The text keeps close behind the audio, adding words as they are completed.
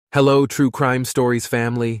Hello, True Crime Stories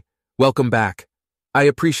family. Welcome back. I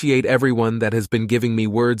appreciate everyone that has been giving me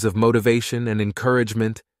words of motivation and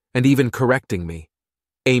encouragement and even correcting me.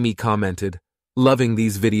 Amy commented, "Loving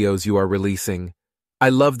these videos you are releasing. I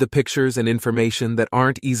love the pictures and information that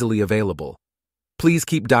aren't easily available. Please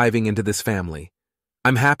keep diving into this family.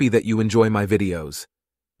 I'm happy that you enjoy my videos.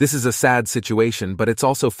 This is a sad situation, but it's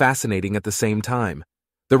also fascinating at the same time.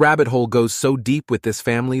 The rabbit hole goes so deep with this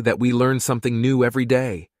family that we learn something new every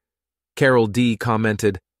day." Carol D.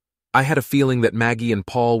 commented, "I had a feeling that Maggie and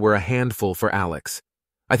Paul were a handful for Alex.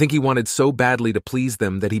 I think he wanted so badly to please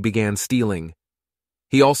them that he began stealing.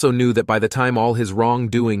 He also knew that by the time all his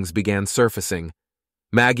wrongdoings began surfacing,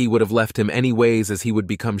 Maggie would have left him anyways as he would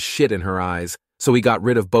become shit in her eyes, so he got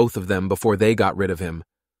rid of both of them before they got rid of him.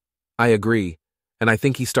 I agree, and I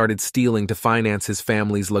think he started stealing to finance his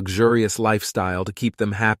family's luxurious lifestyle to keep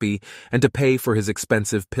them happy and to pay for his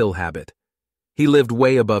expensive pill habit. He lived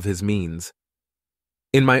way above his means.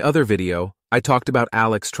 In my other video, I talked about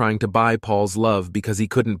Alex trying to buy Paul's love because he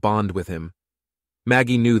couldn't bond with him.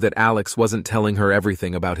 Maggie knew that Alex wasn't telling her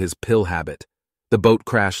everything about his pill habit, the boat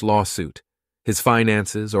crash lawsuit, his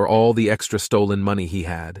finances, or all the extra stolen money he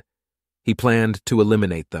had. He planned to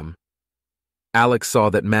eliminate them. Alex saw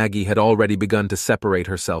that Maggie had already begun to separate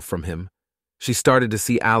herself from him. She started to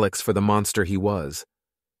see Alex for the monster he was.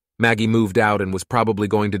 Maggie moved out and was probably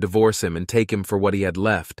going to divorce him and take him for what he had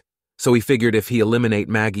left, so he figured if he eliminate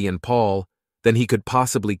Maggie and Paul, then he could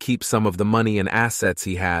possibly keep some of the money and assets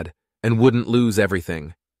he had and wouldn't lose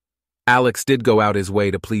everything. Alex did go out his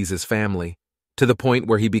way to please his family, to the point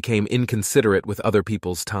where he became inconsiderate with other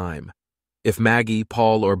people's time. If Maggie,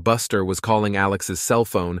 Paul, or Buster was calling Alex's cell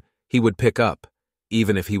phone, he would pick up,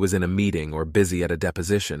 even if he was in a meeting or busy at a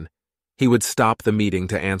deposition. He would stop the meeting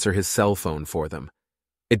to answer his cell phone for them.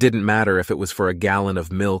 It didn't matter if it was for a gallon of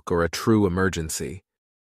milk or a true emergency.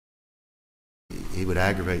 He would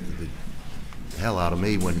aggravate the hell out of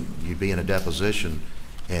me when you'd be in a deposition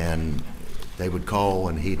and they would call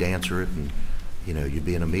and he'd answer it, and you'd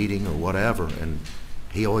be in a meeting or whatever, and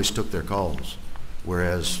he always took their calls,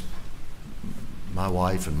 whereas my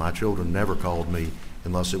wife and my children never called me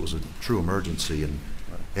unless it was a true emergency. And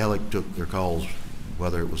Alec took their calls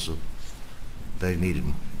whether it was they needed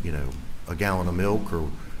a gallon of milk, or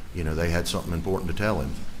they had something important to tell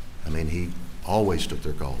him. I mean, he always took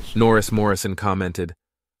their calls. Norris Morrison commented,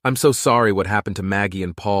 "I'm so sorry what happened to Maggie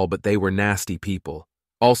and Paul, but they were nasty people.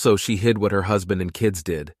 Also, she hid what her husband and kids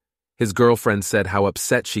did. His girlfriend said how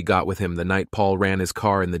upset she got with him the night Paul ran his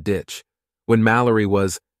car in the ditch. When Mallory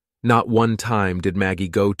was, not one time did Maggie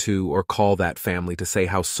go to or call that family to say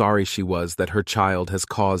how sorry she was that her child has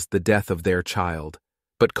caused the death of their child.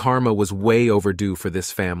 But karma was way overdue for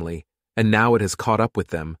this family, and now it has caught up with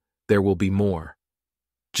them. There will be more."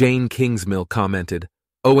 Jane Kingsmill commented,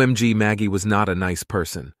 "OMG, Maggie was not a nice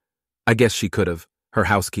person. I guess she could have, her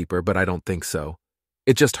housekeeper, but I don't think so.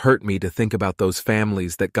 It just hurt me to think about those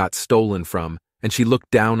families that got stolen from, and she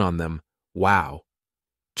looked down on them. Wow."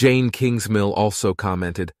 Jane Kingsmill also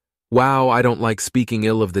commented, "Wow, I don't like speaking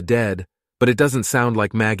ill of the dead, but it doesn't sound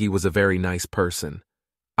like Maggie was a very nice person.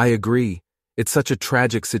 I agree, it's such a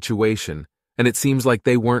tragic situation, and it seems like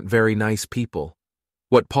they weren't very nice people.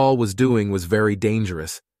 What Paul was doing was very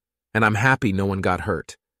dangerous, and I'm happy no one got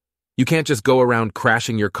hurt. You can't just go around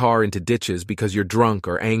crashing your car into ditches because you're drunk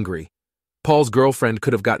or angry. Paul's girlfriend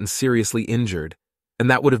could have gotten seriously injured,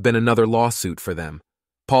 and that would have been another lawsuit for them.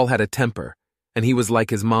 Paul had a temper, and he was like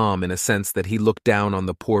his mom in a sense that he looked down on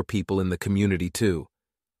the poor people in the community too.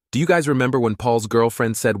 Do you guys remember when Paul's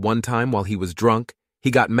girlfriend said one time while he was drunk,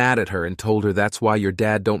 he got mad at her and told her that's why your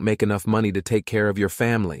dad don't make enough money to take care of your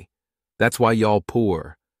family. That's why y'all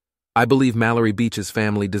poor. I believe Mallory Beach's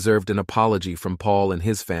family deserved an apology from Paul and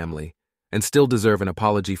his family, and still deserve an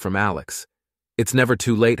apology from Alex. It's never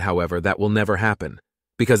too late, however, that will never happen,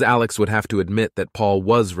 because Alex would have to admit that Paul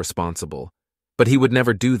was responsible. But he would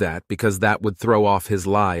never do that because that would throw off his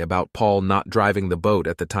lie about Paul not driving the boat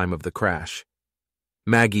at the time of the crash.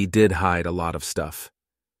 Maggie did hide a lot of stuff.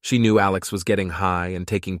 She knew Alex was getting high and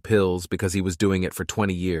taking pills because he was doing it for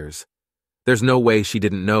 20 years. There's no way she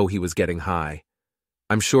didn't know he was getting high.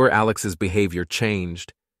 I'm sure Alex's behavior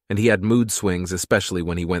changed, and he had mood swings, especially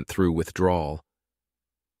when he went through withdrawal.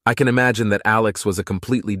 I can imagine that Alex was a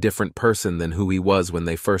completely different person than who he was when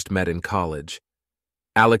they first met in college.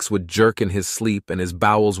 Alex would jerk in his sleep and his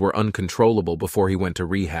bowels were uncontrollable before he went to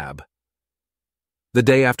rehab. The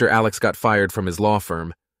day after Alex got fired from his law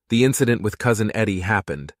firm, the incident with cousin Eddie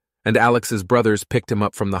happened, and Alex's brothers picked him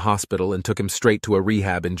up from the hospital and took him straight to a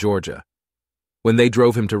rehab in Georgia. When they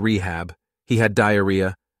drove him to rehab, he had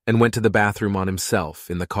diarrhea and went to the bathroom on himself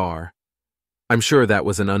in the car. I'm sure that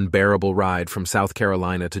was an unbearable ride from South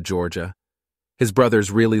Carolina to Georgia. His brothers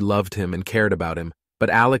really loved him and cared about him, but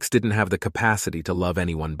Alex didn't have the capacity to love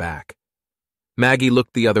anyone back. Maggie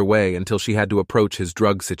looked the other way until she had to approach his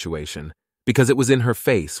drug situation, because it was in her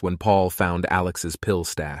face when Paul found Alex's pill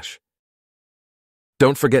stash.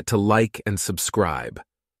 Don't forget to like and subscribe.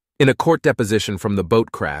 In a court deposition from the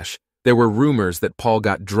boat crash, there were rumors that Paul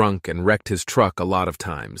got drunk and wrecked his truck a lot of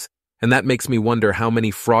times, and that makes me wonder how many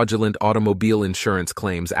fraudulent automobile insurance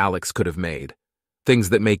claims Alex could have made. Things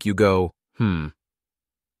that make you go,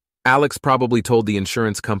 Alex probably told the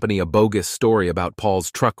insurance company a bogus story about Paul's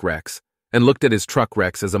truck wrecks and looked at his truck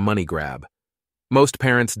wrecks as a money grab. Most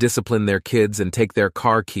parents discipline their kids and take their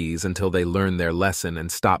car keys until they learn their lesson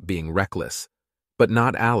and stop being reckless. But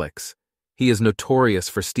not Alex. He is notorious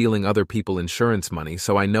for stealing other people's insurance money,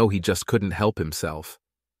 so I know he just couldn't help himself.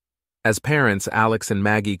 As parents, Alex and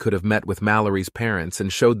Maggie could have met with Mallory's parents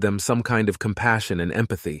and showed them some kind of compassion and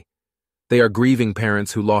empathy. They are grieving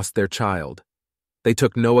parents who lost their child. They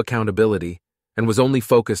took no accountability and was only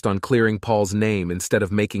focused on clearing Paul's name instead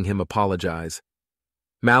of making him apologize.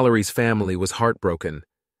 Mallory's family was heartbroken,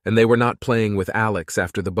 and they were not playing with Alex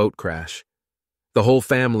after the boat crash. The whole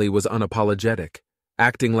family was unapologetic,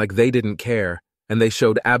 acting like they didn't care, and they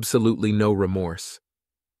showed absolutely no remorse.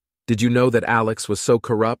 Did you know that Alex was so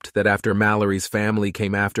corrupt that after Mallory's family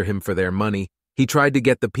came after him for their money, he tried to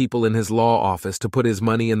get the people in his law office to put his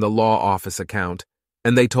money in the law office account,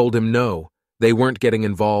 and they told him no, they weren't getting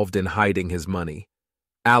involved in hiding his money.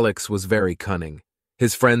 Alex was very cunning.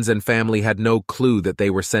 His friends and family had no clue that they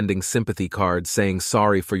were sending sympathy cards saying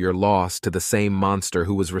sorry for your loss to the same monster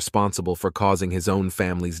who was responsible for causing his own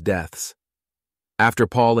family's deaths. After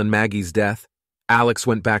Paul and Maggie's death, Alex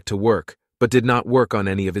went back to work, but did not work on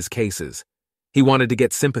any of his cases. He wanted to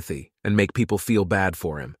get sympathy and make people feel bad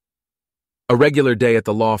for him. A regular day at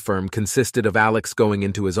the law firm consisted of Alex going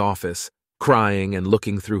into his office, crying and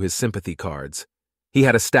looking through his sympathy cards. He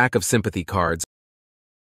had a stack of sympathy cards.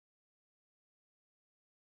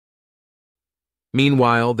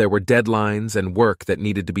 Meanwhile, there were deadlines and work that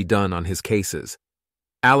needed to be done on his cases.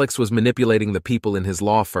 Alex was manipulating the people in his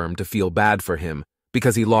law firm to feel bad for him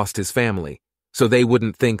because he lost his family, so they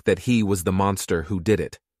wouldn't think that he was the monster who did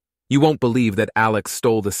it. You won't believe that Alex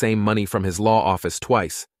stole the same money from his law office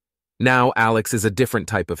twice. Now Alex is a different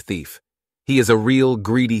type of thief. He is a real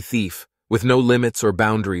greedy thief with no limits or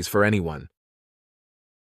boundaries for anyone.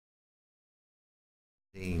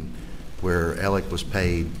 Where Alec was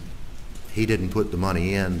paid, he didn't put the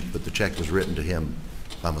money in, but the check was written to him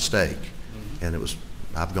by mistake. And it was,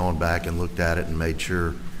 I've gone back and looked at it and made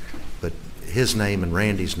sure, but his name and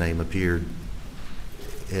Randy's name appeared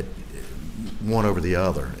one over the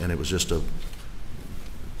other, and it was just a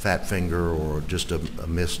fat finger or just a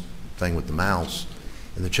missed thing with the mouse.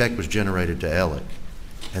 And the check was generated to Alec.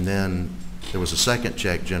 And then there was a second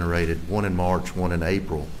check generated, one in March, one in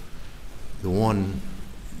April. The one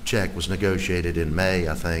check was negotiated in May,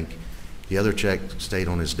 I think. The other check stayed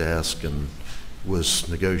on his desk and was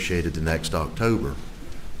negotiated the next October.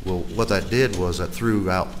 Well, what that did was that threw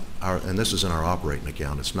out our, and this is in our operating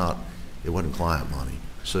account, it wasn't client money.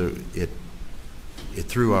 So it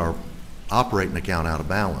threw our operating account out of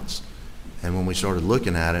balance. And when we started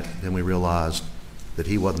looking at it, then we realized that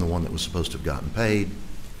he wasn't the one that was supposed to have gotten paid.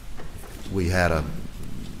 We had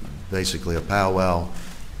basically a powwow.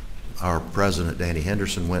 Our president, Danny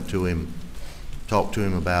Henderson, went to him, talked to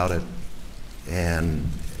him about it, and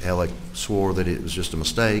Alec swore that it was just a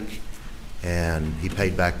mistake, and he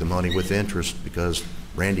paid back the money with interest because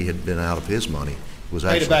Randy had been out of his money.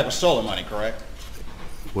 Paid it back with stolen money, correct?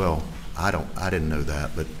 Well, I didn't know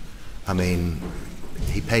that, but I mean,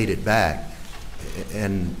 he paid it back,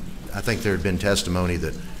 and I think there had been testimony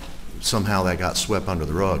that somehow that got swept under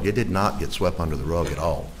the rug. It did not get swept under the rug at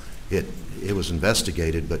all. It was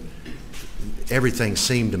investigated, but everything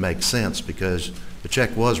seemed to make sense because the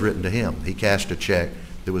check was written to him. He cashed a check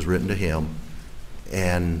that was written to him,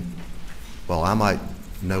 and well, I might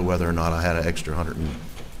know whether or not I had an extra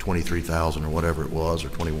 $123,000 or whatever it was, or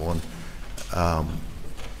 21.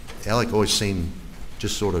 Alec always seemed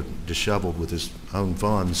just sort of disheveled with his own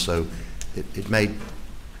funds, so it made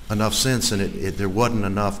enough sense, and there wasn't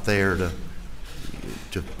enough there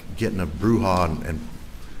to get in a brouhaha and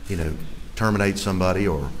terminate somebody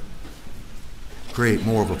or create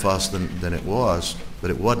more of a fuss than it was,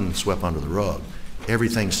 but it wasn't swept under the rug.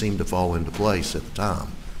 Everything seemed to fall into place at the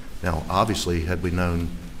time. Now, obviously, had we known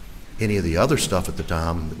any of the other stuff at the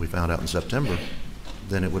time that we found out in September,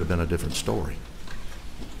 then it would have been a different story.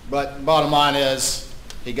 But bottom line is,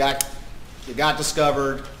 it got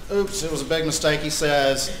discovered, oops, it was a big mistake, he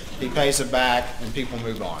says, he pays it back, and people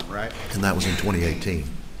move on, right? And that was in 2018.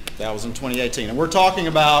 That was in 2018. And we're talking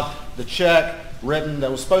about the check written that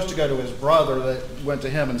was supposed to go to his brother that went to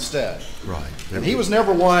him instead. Right. And he was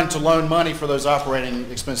never one to loan money for those operating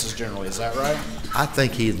expenses generally, is that right? I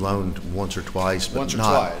think he had loaned once or twice, but Once or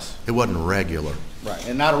not, twice. it wasn't regular. Right,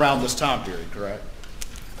 and not around this time period, correct?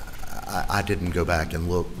 I didn't go back and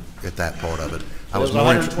look at that part of it. It was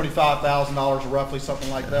 $125,000 roughly, something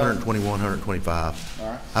like that? 121, 125. All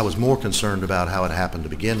right. I was more concerned about how it happened to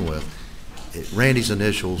begin with. Randy's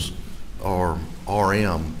initials are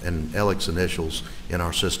RM, and Alex's initials in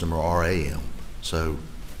our system are RAM. So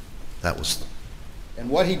that was. And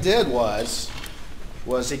what he did was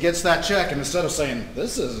he gets that check, and instead of saying,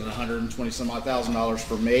 this isn't $120,000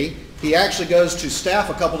 for me, he actually goes to staff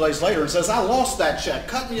a couple days later and says, I lost that check,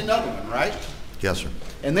 cut me another one, right? Yes, sir.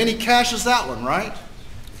 And then he cashes that one, right?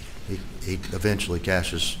 He eventually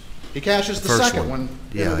cashes. He cashes the second one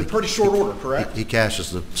yeah, in pretty short order, correct? He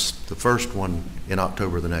cashes the first one in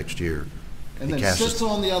October the next year. And then sits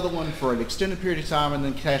on the other one for an extended period of time and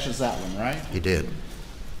then cashes that one, right? He did.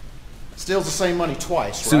 Steals the same money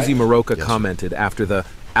twice, right? Susie Murdaugh Yes, commented after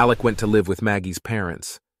Alec went to live with Maggie's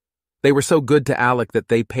parents. They were so good to Alec that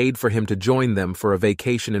they paid for him to join them for a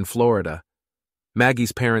vacation in Florida.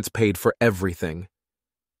 Maggie's parents paid for everything.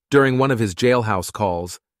 During one of his jailhouse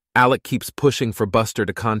calls, Alec keeps pushing for Buster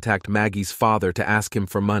to contact Maggie's father to ask him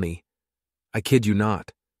for money. I kid you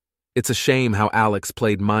not. It's a shame how Alex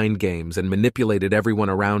played mind games and manipulated everyone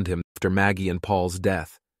around him after Maggie and Paul's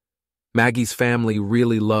death. Maggie's family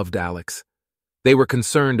really loved Alex. They were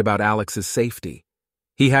concerned about Alex's safety.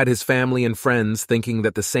 He had his family and friends thinking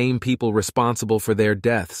that the same people responsible for their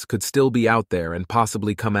deaths could still be out there and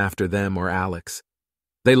possibly come after them or Alex.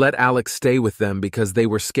 They let Alex stay with them because they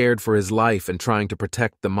were scared for his life and trying to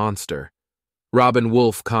protect the monster. Robin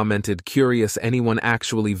Wolfe commented, curious anyone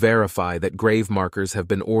actually verify that grave markers have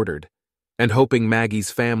been ordered, and hoping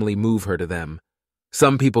Maggie's family move her to them.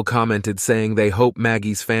 Some people commented saying they hope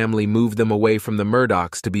Maggie's family move them away from the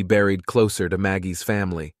Murdaughs to be buried closer to Maggie's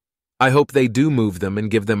family. I hope they do move them and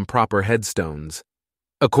give them proper headstones.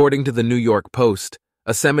 According to the New York Post,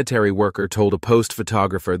 a cemetery worker told a post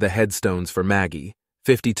photographer the headstones for Maggie,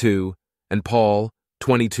 52, and Paul,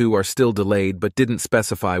 22, are still delayed but didn't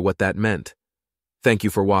specify what that meant. Thank you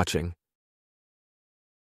for watching.